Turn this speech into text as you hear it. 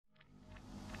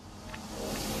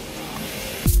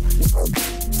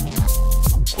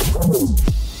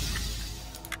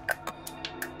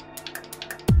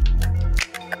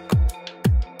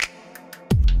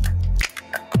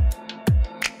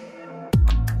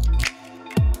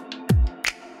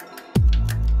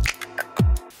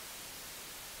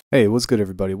Hey, what's good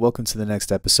everybody? Welcome to the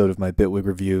next episode of my Bitwig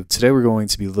review. Today we're going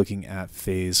to be looking at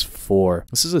Phase-4.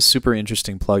 This is a super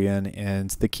interesting plugin, and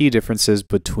the key differences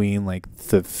between like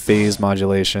the phase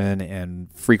modulation and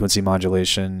frequency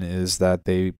modulation is that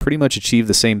they pretty much achieve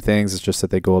the same things, it's just that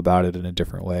they go about it in a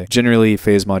different way. Generally,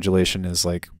 phase modulation is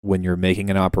like when you're making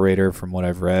an operator, from what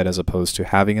I've read, as opposed to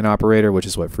having an operator, which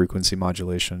is what frequency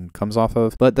modulation comes off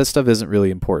of. But that stuff isn't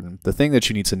really important. The thing that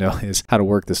you need to know is how to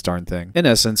work this darn thing. In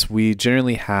essence, we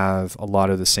generally have a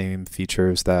lot of the same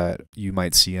features that you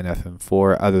might see in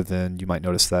FM4, other than you might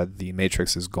notice that the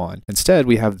matrix is gone. Instead,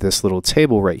 we have this little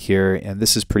table right here, and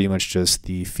this is pretty much just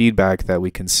the feedback that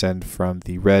we can send from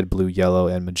the red, blue, yellow,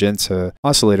 and magenta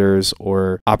oscillators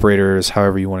or operators,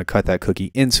 however you want to cut that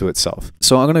cookie, into itself.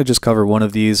 So I'm going to just cover one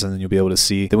of these and then you'll be able to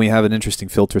see. Then we have an interesting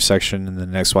filter section in the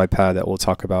next pad that we'll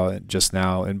talk about just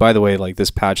now. And by the way, like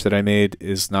this patch that I made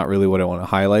is not really what I want to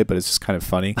highlight, but it's just kind of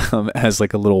funny as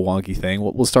like a little wonky thing.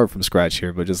 We'll start from scratch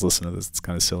here, but just listen to this. It's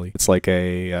kind of silly. It's like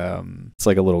a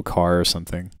little car or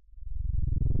something.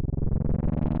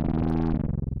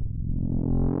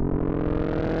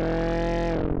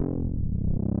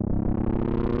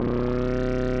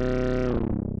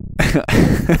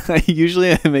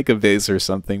 Usually I make a bass or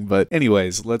something, but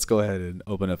anyways, let's go ahead and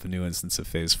open up a new instance of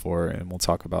Phase-4 and we'll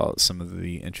talk about some of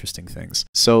the interesting things.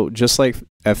 So just like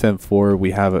FM4,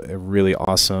 we have a really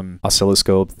awesome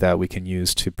oscilloscope that we can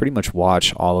use to pretty much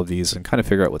watch all of these and kind of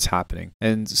figure out what's happening.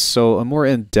 And so a more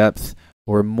in-depth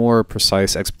or more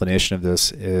precise explanation of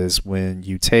this is when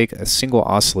you take a single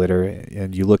oscillator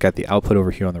and you look at the output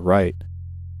over here on the right.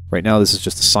 Right now this is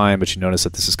just a sine, but you notice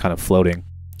that this is kind of floating.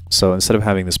 So instead of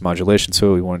having this modulation to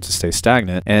it, we want it to stay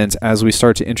stagnant. And as we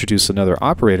start to introduce another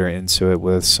operator into it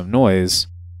with some noise,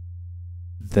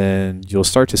 then you'll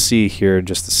start to see here in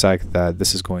just a sec that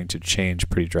this is going to change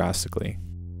pretty drastically.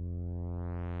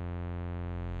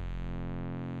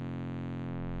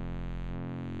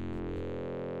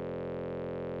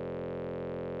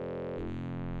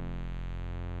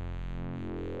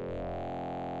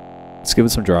 Let's give it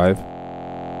some drive.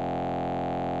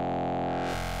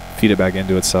 Feed it back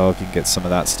into itself, you can get some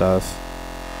of that stuff.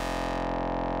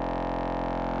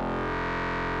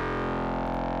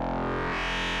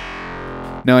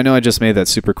 Now I know I just made that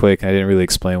super quick and I didn't really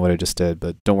explain what I just did,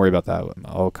 but don't worry about that.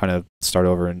 I'll kind of start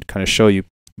over and kind of show you.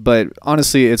 But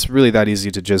honestly, it's really that easy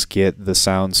to just get the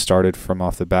sound started from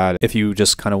off the bat if you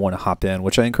just kind of want to hop in,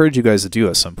 which I encourage you guys to do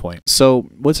at some point. So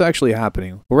what's actually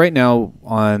happening? Well, right now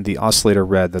on the oscillator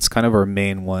red, that's kind of our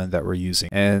main one that we're using.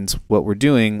 And what we're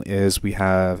doing is we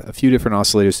have a few different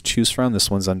oscillators to choose from.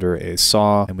 This one's under a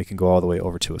saw, and we can go all the way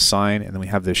over to a sine. And then we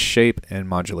have this shape and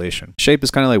modulation. Shape is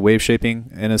kind of like wave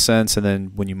shaping in a sense. And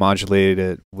then when you modulate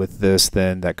it with this,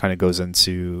 then that kind of goes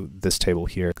into this table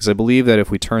here. Because I believe that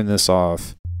if we turn this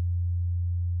off,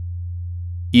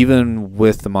 even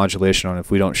with the modulation on, if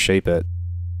we don't shape it,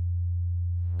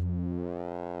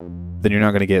 then you're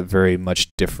not going to get very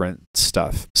much different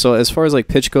stuff. So as far as like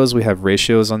pitch goes, we have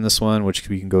ratios on this one, which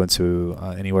we can go into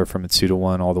anywhere from a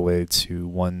 2:1 all the way to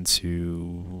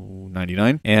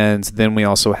 1:99. And then we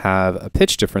also have a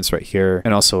pitch difference right here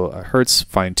and also a hertz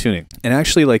fine tuning. And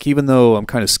actually, like, even though I'm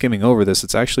kind of skimming over this,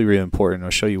 it's actually really important.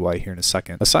 I'll show you why here in a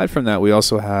second. Aside from that, we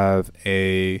also have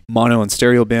a mono and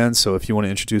stereo band. So if you want to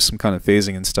introduce some kind of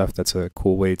phasing and stuff, that's a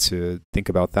cool way to think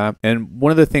about that. And one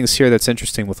of the things here that's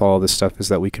interesting with all this stuff is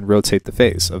that we can rotate the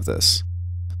phase of this.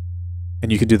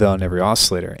 And you can do that on every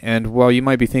oscillator. And while you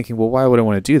might be thinking, well, why would I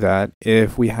want to do that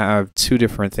if we have two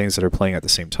different things that are playing at the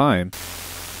same time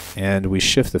and we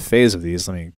shift the phase of these?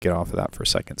 Let me get off of that for a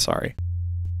second, sorry.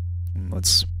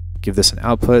 Let's give this an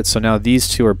output. So now these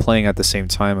two are playing at the same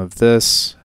time of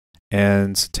this,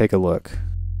 and take a look.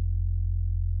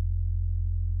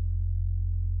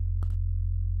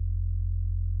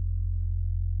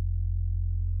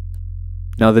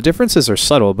 Now the differences are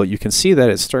subtle, but you can see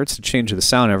that it starts to change the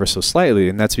sound ever so slightly,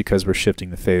 and that's because we're shifting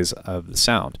the phase of the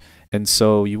sound. And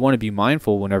so you want to be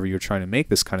mindful whenever you're trying to make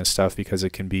this kind of stuff, because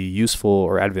it can be useful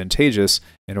or advantageous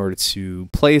in order to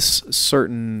place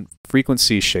certain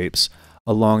frequency shapes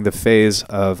along the phase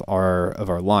of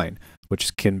our line,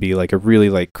 which can be like a really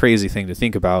like crazy thing to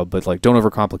think about, but like don't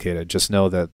overcomplicate it. Just know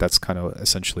that that's kind of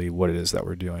essentially what it is that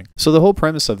we're doing. So the whole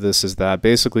premise of this is that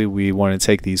basically we want to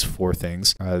take these four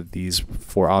things, these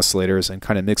four oscillators, and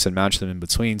kind of mix and match them in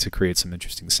between to create some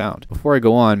interesting sound. Before I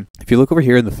go on, if you look over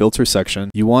here in the filter section,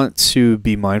 you want to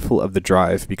be mindful of the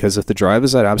drive, because if the drive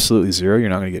is at absolutely 0, you're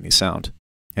not going to get any sound.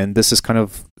 And this is kind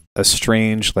of a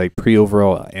strange like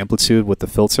pre-overall amplitude with the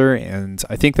filter, and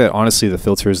I think that honestly the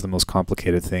filter is the most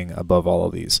complicated thing above all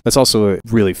of these. That's also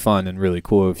really fun and really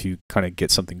cool if you kind of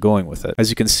get something going with it. As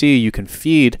you can see, you can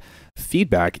feed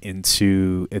feedback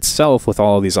into itself with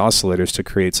all of these oscillators to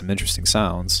create some interesting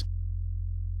sounds.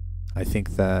 I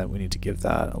think that we need to give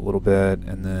that a little bit,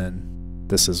 and then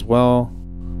this as well.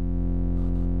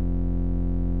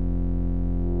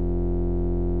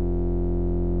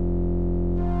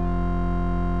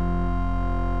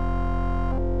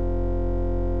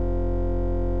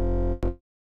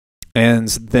 And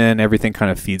then everything kind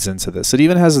of feeds into this. It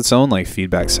even has its own like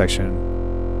feedback section,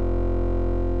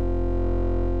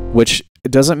 which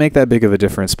doesn't make that big of a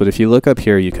difference, but if you look up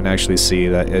here, you can actually see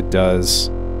that it does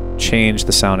change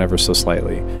the sound ever so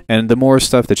slightly. And the more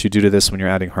stuff that you do to this when you're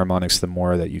adding harmonics, the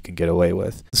more that you can get away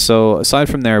with. So aside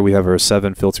from there, we have our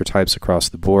 7 filter types across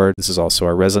the board. This is also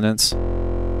our resonance.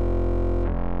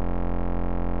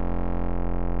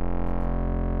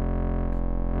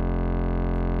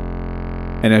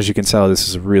 And as you can tell, this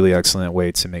is a really excellent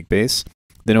way to make bass.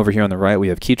 Then over here on the right, we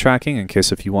have key tracking, in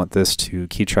case if you want this to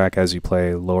key track as you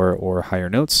play lower or higher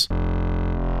notes.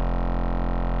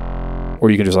 Or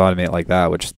you can just automate like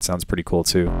that, which sounds pretty cool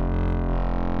too.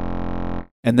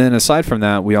 And then aside from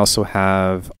that, we also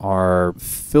have our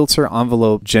filter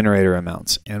envelope generator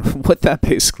amounts. And what that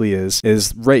basically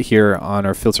is right here on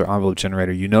our filter envelope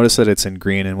generator, you notice that it's in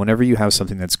green. And whenever you have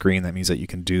something that's green, that means that you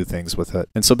can do things with it.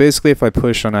 And so basically, if I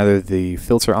push on either the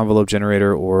filter envelope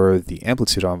generator or the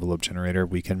amplitude envelope generator,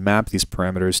 we can map these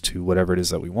parameters to whatever it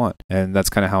is that we want. And that's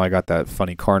kind of how I got that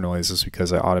funny car noise, is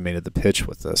because I automated the pitch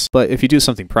with this. But if you do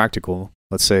something practical,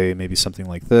 let's say maybe something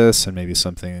like this and maybe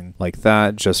something like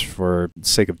that, just for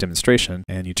sake of demonstration,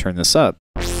 and you turn this up.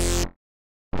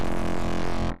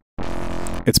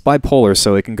 It's bipolar,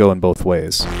 so it can go in both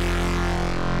ways.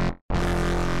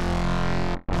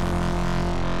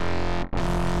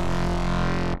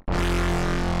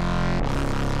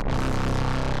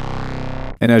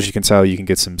 And as you can tell, you can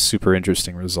get some super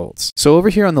interesting results. So over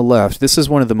here on the left, this is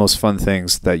one of the most fun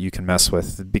things that you can mess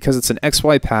with, because it's an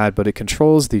XY pad, but it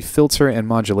controls the filter and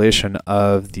modulation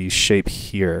of the shape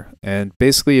here. And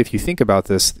basically, if you think about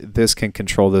this, this can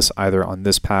control this either on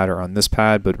this pad or on this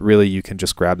pad, but really you can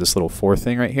just grab this little 4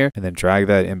 thing right here and then drag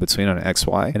that in between on an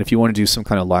XY. And if you want to do some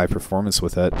kind of live performance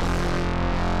with it,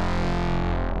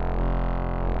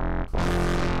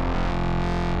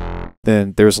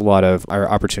 then there's a lot of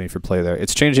opportunity for play there.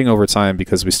 It's changing over time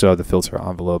because we still have the filter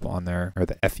envelope on there, or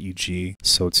the FEG,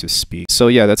 so to speak. So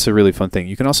yeah, that's a really fun thing.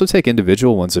 You can also take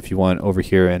individual ones if you want over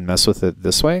here and mess with it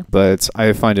this way, but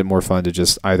I find it more fun to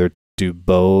just either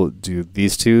do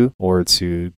these two, or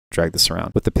to drag this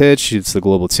around. With the pitch, it's the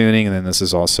global tuning, and then this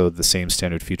is also the same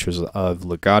standard features of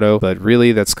legato, but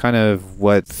really that's kind of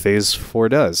what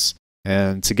Phase-4 does.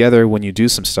 And together, when you do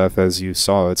some stuff, as you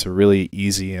saw, it's a really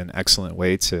easy and excellent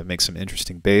way to make some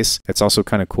interesting bass. It's also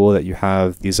kind of cool that you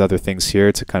have these other things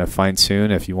here to kind of fine tune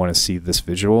if you want to see this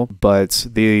visual. But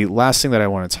the last thing that I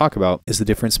want to talk about is the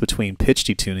difference between pitch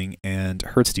detuning and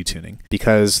hertz detuning,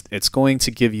 because it's going to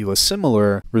give you a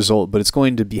similar result, but it's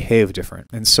going to behave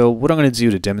different. And so what I'm going to do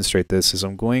to demonstrate this is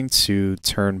I'm going to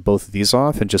turn both of these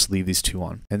off and just leave these two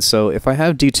on. And so if I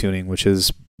have detuning, which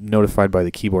is notified by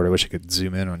the keyboard, I wish I could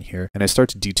zoom in on here, and I start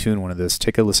to detune one of this,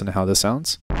 take a listen to how this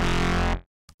sounds.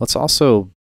 Let's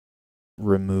also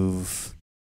remove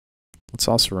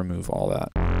all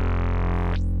that.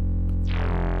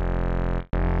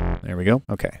 There we go.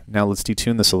 Okay, now let's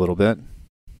detune this a little bit.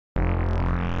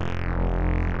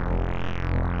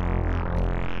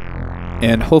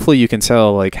 And hopefully you can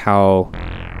tell like how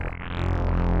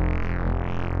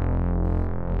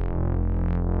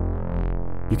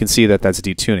you can see that that's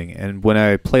detuning. And when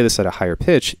I play this at a higher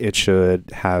pitch, it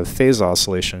should have phase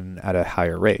oscillation at a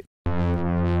higher rate.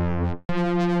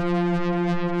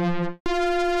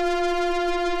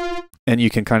 And you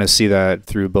can kind of see that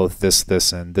through both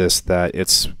this, and this, that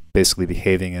it's basically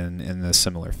behaving in a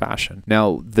similar fashion.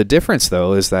 Now, the difference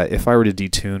though is that if I were to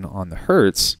detune on the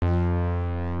hertz,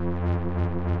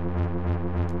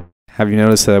 have you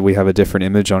noticed that we have a different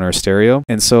image on our stereo?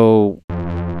 And so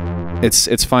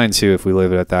it's fine too if we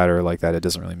leave it at that or like that, it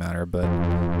doesn't really matter.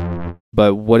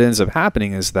 But what ends up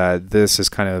happening is that this is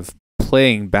kind of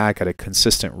playing back at a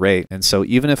consistent rate. And so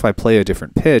even if I play a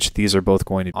different pitch, these are both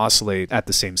going to oscillate at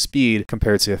the same speed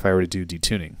compared to if I were to do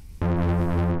detuning.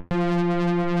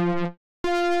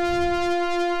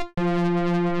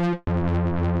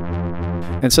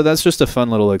 And so that's just a fun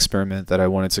little experiment that I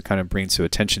wanted to kind of bring to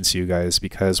attention to you guys,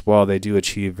 because while they do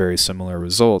achieve very similar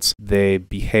results, they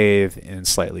behave in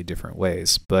slightly different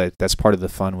ways. But that's part of the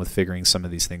fun with figuring some of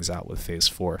these things out with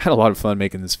Phase-4. I had a lot of fun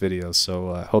making this video,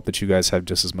 so I hope that you guys have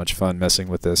just as much fun messing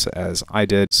with this as I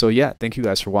did. So yeah, thank you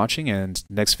guys for watching, and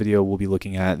next video we'll be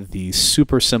looking at the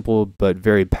super simple but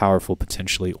very powerful,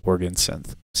 potentially, organ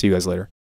synth. See you guys later.